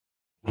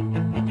You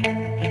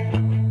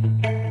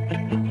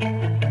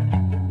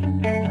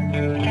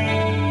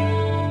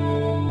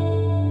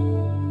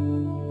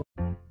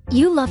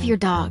love your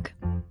dog.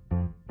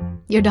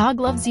 Your dog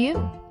loves you.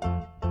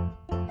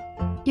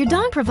 Your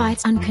dog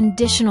provides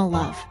unconditional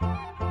love.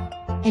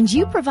 And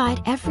you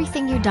provide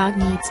everything your dog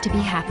needs to be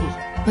happy.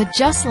 But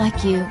just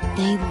like you,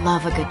 they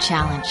love a good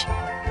challenge.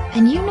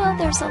 And you know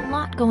there's a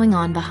lot going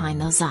on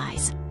behind those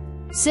eyes.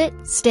 Sit,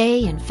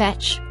 stay, and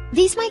fetch.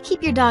 These might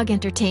keep your dog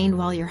entertained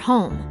while you're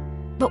home.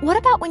 But what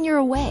about when you're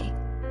away?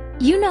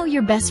 You know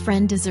your best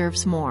friend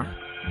deserves more.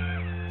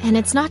 And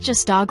it's not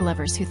just dog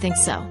lovers who think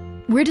so.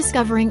 We're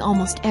discovering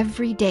almost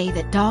every day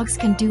that dogs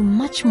can do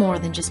much more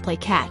than just play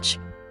catch,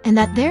 and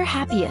that they're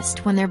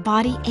happiest when their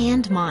body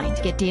and mind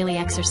get daily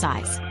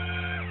exercise.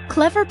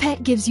 Clever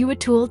Pet gives you a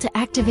tool to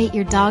activate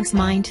your dog's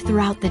mind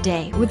throughout the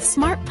day with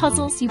smart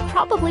puzzles you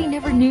probably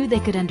never knew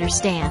they could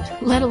understand,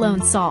 let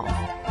alone solve.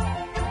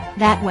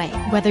 That way,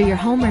 whether you're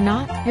home or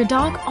not, your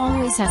dog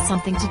always has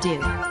something to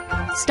do.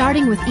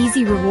 Starting with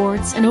easy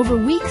rewards and over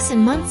weeks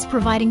and months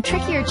providing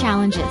trickier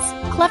challenges,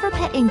 Clever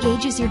Pet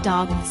engages your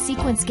dog with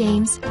sequence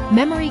games,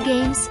 memory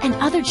games, and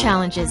other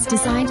challenges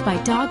designed by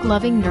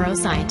dog-loving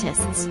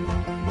neuroscientists.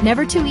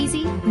 Never too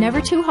easy,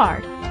 never too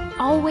hard,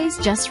 always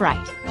just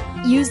right.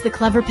 Use the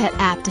Clever Pet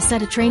app to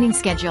set a training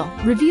schedule,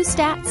 review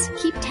stats,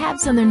 keep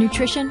tabs on their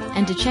nutrition,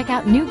 and to check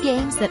out new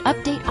games that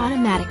update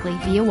automatically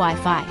via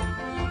Wi-Fi.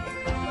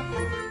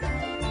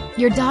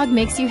 Your dog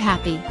makes you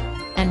happy,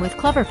 and with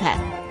Clever Pet,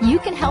 you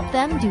can help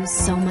them do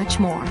so much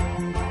more.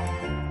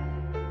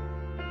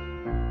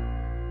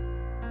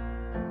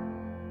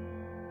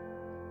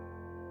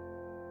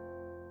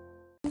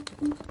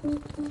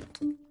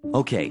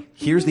 Okay,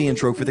 here's the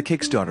intro for the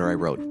Kickstarter I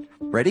wrote.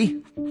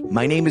 Ready?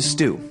 My name is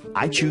Stu.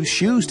 I choose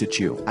shoes to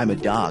chew. I'm a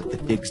dog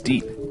that digs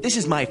deep. This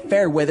is my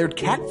fair-weathered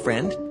cat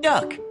friend,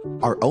 Duck.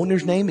 Our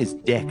owner's name is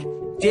Dick.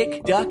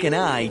 Dick, Duck, and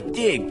I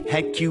dig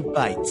PetCube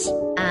Bites.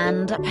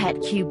 And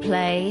PetCube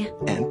Play.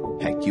 And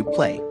PetCube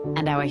Play.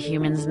 And our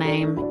human's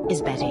name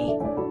is Betty.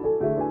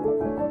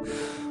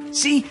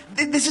 See,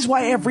 this is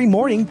why every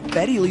morning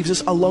Betty leaves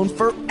us alone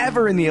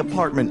forever in the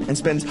apartment and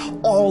spends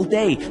all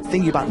day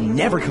thinking about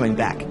never coming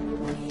back.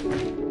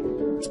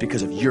 It's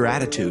because of your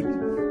attitude.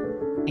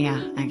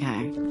 Yeah,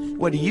 okay.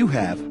 What do you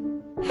have?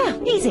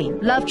 Easy.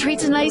 Love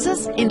treats and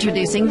lasers?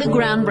 Introducing the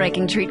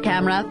groundbreaking treat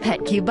camera,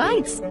 PetCube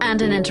Bites,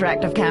 and an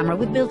interactive camera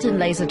with built-in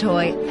laser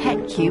toy,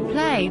 PetCube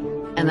Play.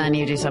 And then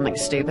you do something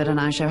stupid and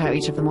I show how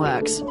each of them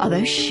works. Are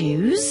those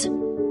shoes?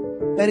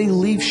 Betty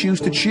leaves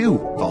shoes to chew.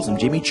 Calls them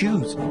Jimmy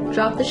Chews.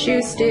 Drop the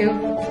shoes, Stu.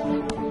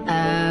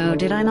 Oh,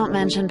 did I not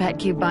mention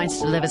PetCube Bites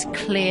delivers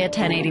clear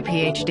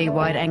 1080p HD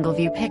wide-angle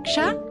view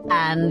picture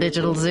and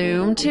digital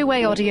zoom,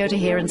 two-way audio to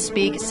hear and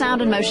speak,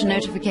 sound and motion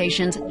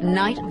notifications,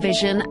 night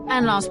vision,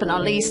 and last but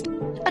not least,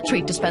 a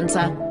treat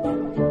dispenser.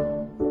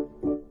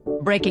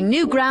 Breaking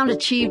new ground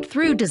achieved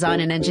through design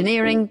and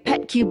engineering,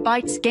 PetCube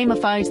Bites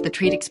gamifies the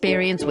treat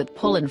experience with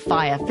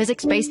pull-and-fire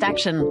physics-based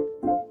action.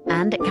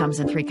 And it comes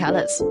in 3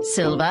 colors,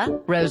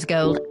 silver, rose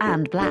gold,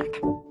 and black.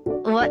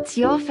 What's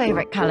your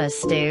favorite color,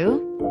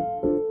 Stu?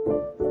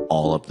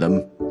 All of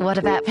them. What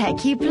about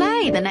PetCube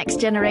Play, the next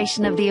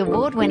generation of the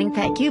award-winning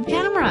PetCube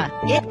camera?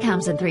 It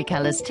comes in 3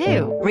 colors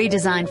too.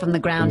 Redesigned from the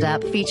ground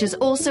up, features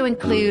also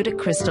include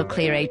crystal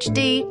clear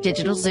HD,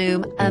 digital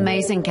zoom,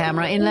 amazing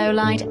camera in low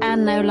light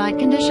and no light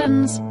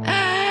conditions,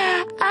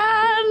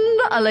 and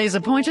a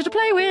laser pointer to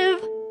play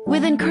with.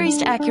 With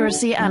increased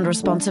accuracy and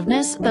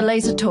responsiveness, the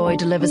laser toy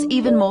delivers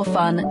even more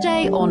fun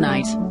day or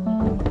night.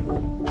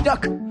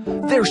 Duck!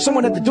 There's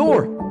someone at the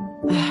door!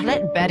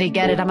 Let Betty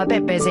get it, I'm a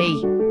bit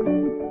busy.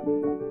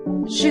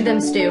 Shoot them,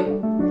 Stu.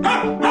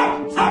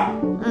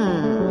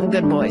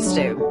 Good boy,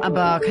 Stu. A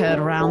bark heard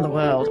around the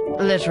world.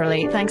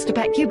 Literally, thanks to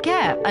PetCube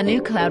Care, a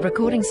new cloud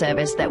recording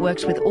service that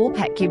works with all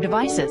PetCube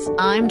devices.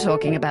 I'm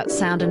talking about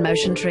sound and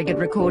motion triggered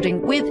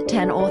recording with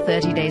 10 or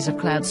 30 days of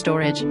cloud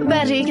storage.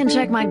 Betty can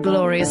check my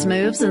glorious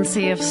moves and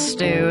see if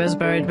Stu is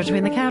buried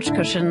between the couch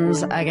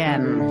cushions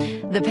again.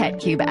 The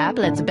PetCube app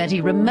lets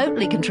Betty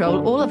remotely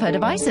control all of her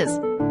devices.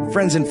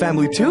 Friends and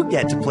family too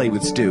get to play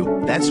with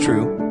Stu. That's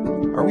true.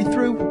 Are we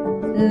through?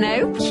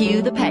 No,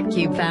 cue the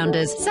PetCube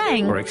founders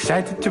saying, We're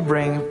excited to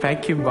bring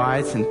PetCube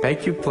Bites and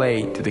PetCube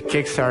Play to the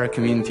Kickstarter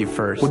community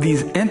first. With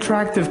these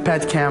interactive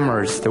pet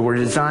cameras that were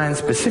designed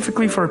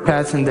specifically for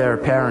pets and their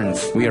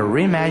parents, we are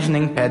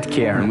reimagining pet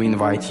care and we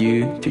invite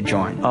you to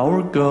join.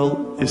 Our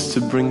goal is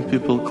to bring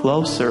people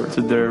closer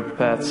to their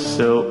pets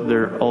so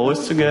they're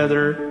always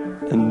together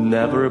and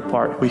never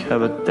apart. We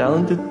have a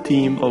talented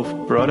team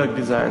of product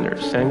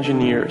designers,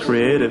 engineers,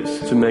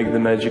 creatives to make the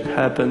magic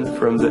happen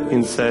from the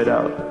inside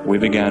out. We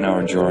began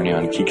our journey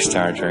on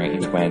Kickstarter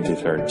in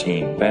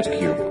 2013.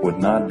 PetCube would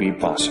not be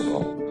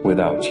possible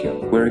without you.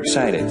 We're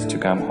excited to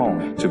come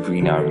home to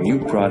bring our new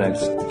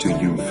products to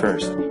you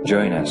first.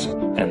 Join us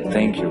and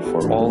thank you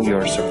for all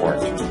your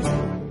support.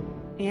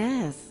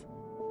 Yes.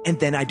 And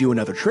then I do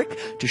another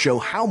trick to show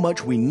how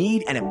much we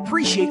need and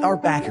appreciate our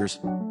backers.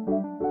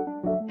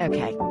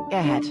 Okay, go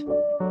ahead.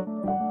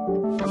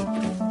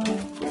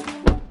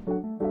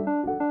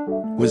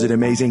 Was it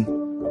amazing?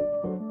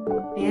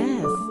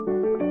 Yes.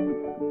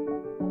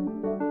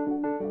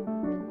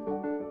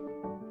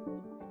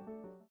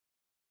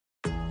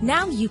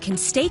 Now you can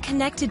stay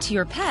connected to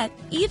your pet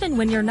even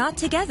when you're not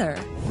together.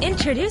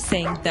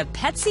 Introducing the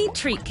Petsy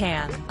Treat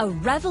Cam, a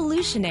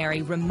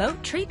revolutionary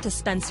remote treat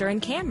dispenser and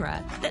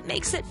camera that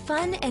makes it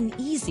fun and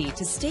easy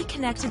to stay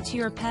connected to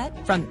your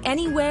pet from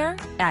anywhere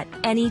at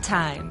any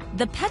time.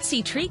 The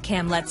Petsy Treat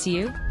Cam lets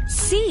you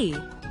see,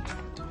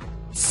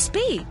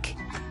 speak,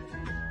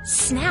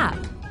 snap,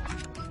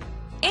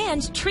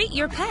 and treat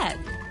your pet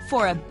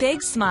for a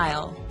big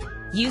smile.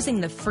 Using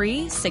the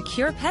free,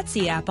 secure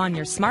Petsy app on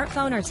your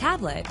smartphone or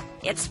tablet,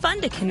 it's fun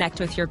to connect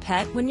with your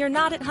pet when you're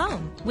not at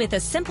home. With a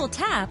simple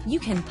tap, you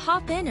can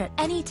pop in at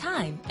any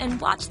time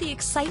and watch the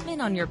excitement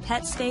on your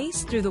pet's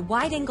face through the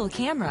wide-angle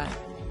camera.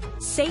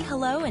 Say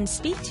hello and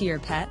speak to your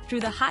pet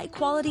through the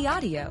high-quality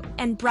audio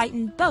and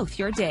brighten both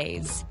your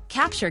days.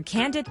 Capture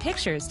candid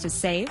pictures to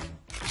save,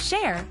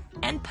 share,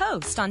 and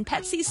post on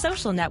Petsy's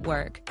social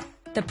network,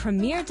 the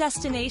premier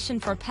destination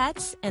for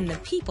pets and the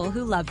people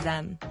who love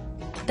them.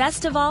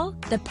 Best of all,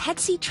 the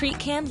Petsy Treat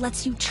Cam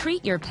lets you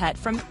treat your pet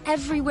from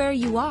everywhere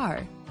you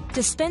are.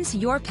 Dispense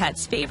your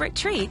pet's favorite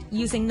treat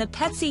using the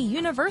Petsy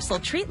Universal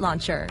Treat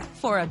Launcher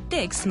for a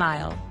big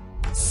smile.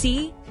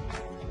 See,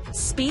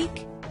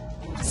 speak,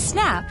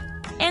 snap,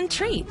 and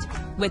treat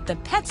with the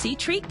Petsy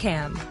Treat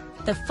Cam.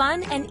 The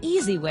fun and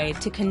easy way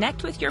to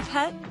connect with your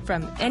pet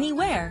from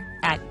anywhere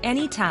at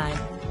any time.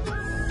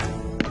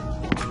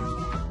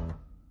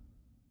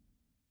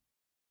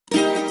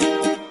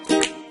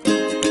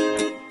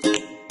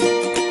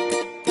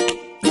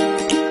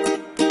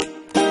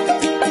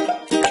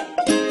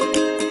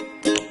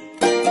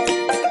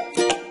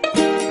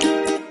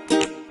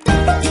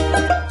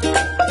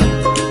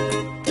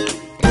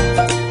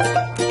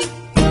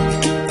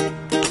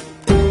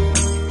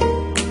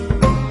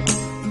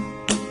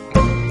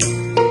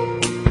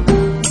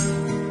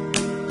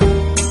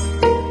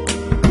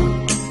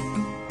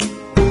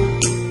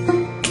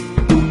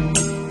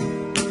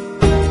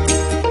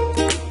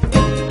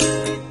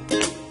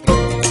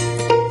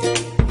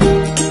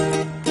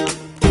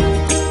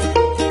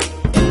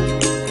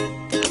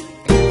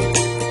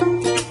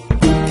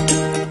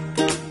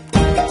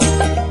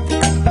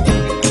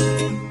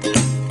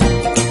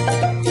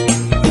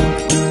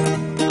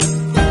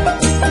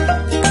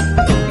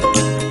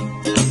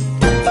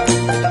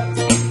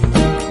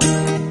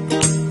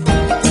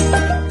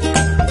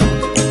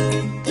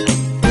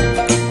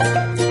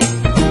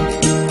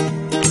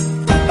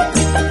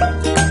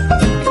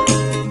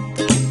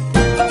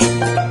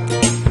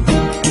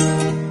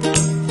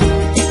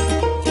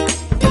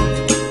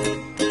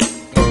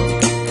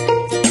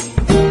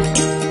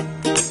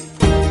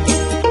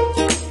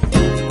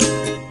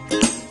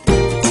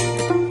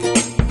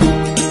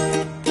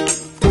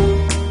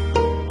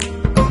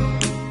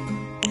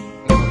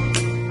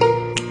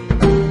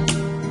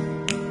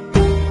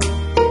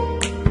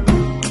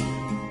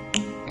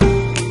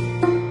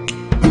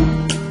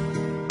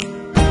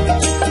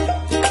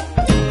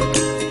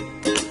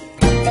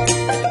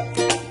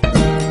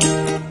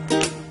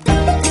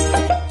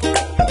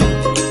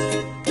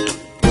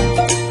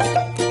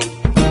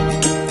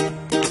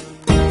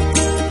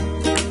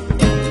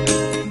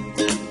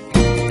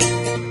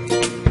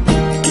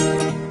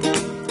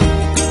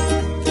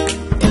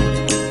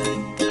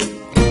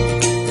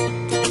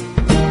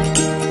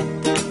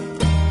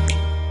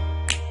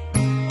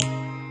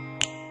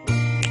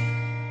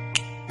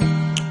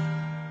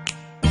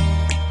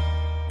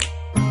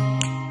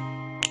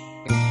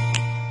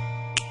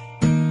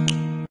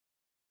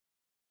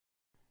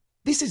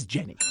 This is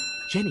Jenny.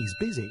 Jenny's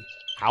busy.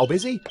 How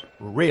busy?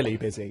 Really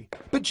busy.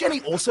 But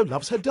Jenny also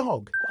loves her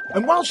dog.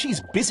 And while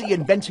she's busy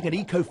inventing an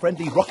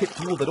eco-friendly rocket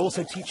fuel that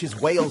also teaches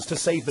whales to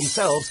save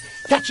themselves,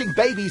 catching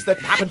babies that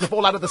happen to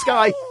fall out of the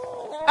sky,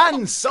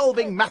 and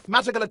solving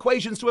mathematical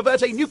equations to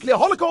avert a nuclear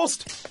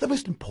holocaust, the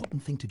most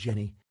important thing to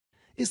Jenny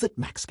is that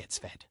Max gets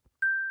fed.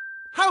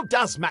 How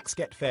does Max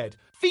get fed?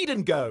 Feed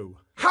and Go.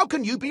 How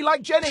can you be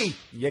like Jenny?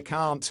 You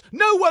can't.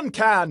 No one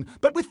can.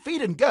 But with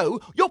Feed and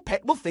Go, your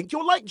pet will think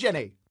you're like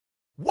Jenny.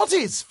 What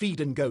is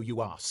Feed and Go,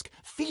 you ask?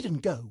 Feed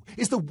and Go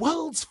is the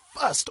world's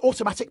first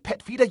automatic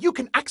pet feeder you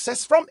can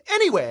access from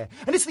anywhere.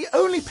 And it's the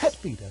only pet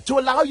feeder to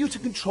allow you to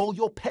control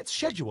your pet's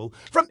schedule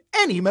from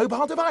any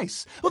mobile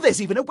device. Well,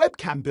 there's even a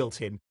webcam built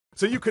in,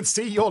 so you can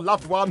see your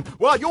loved one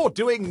while you're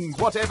doing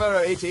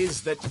whatever it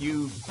is that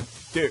you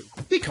do.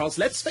 Because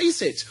let's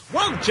face it,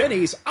 while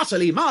Jenny's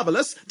utterly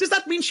marvellous, does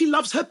that mean she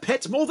loves her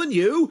pet more than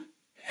you?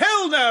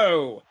 Hell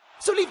no!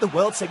 So leave the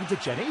world singing to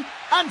Jenny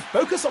and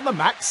focus on the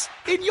Max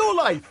in your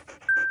life.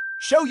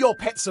 Show your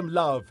pet some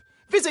love.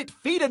 Visit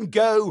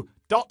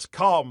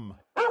feedandgo.com.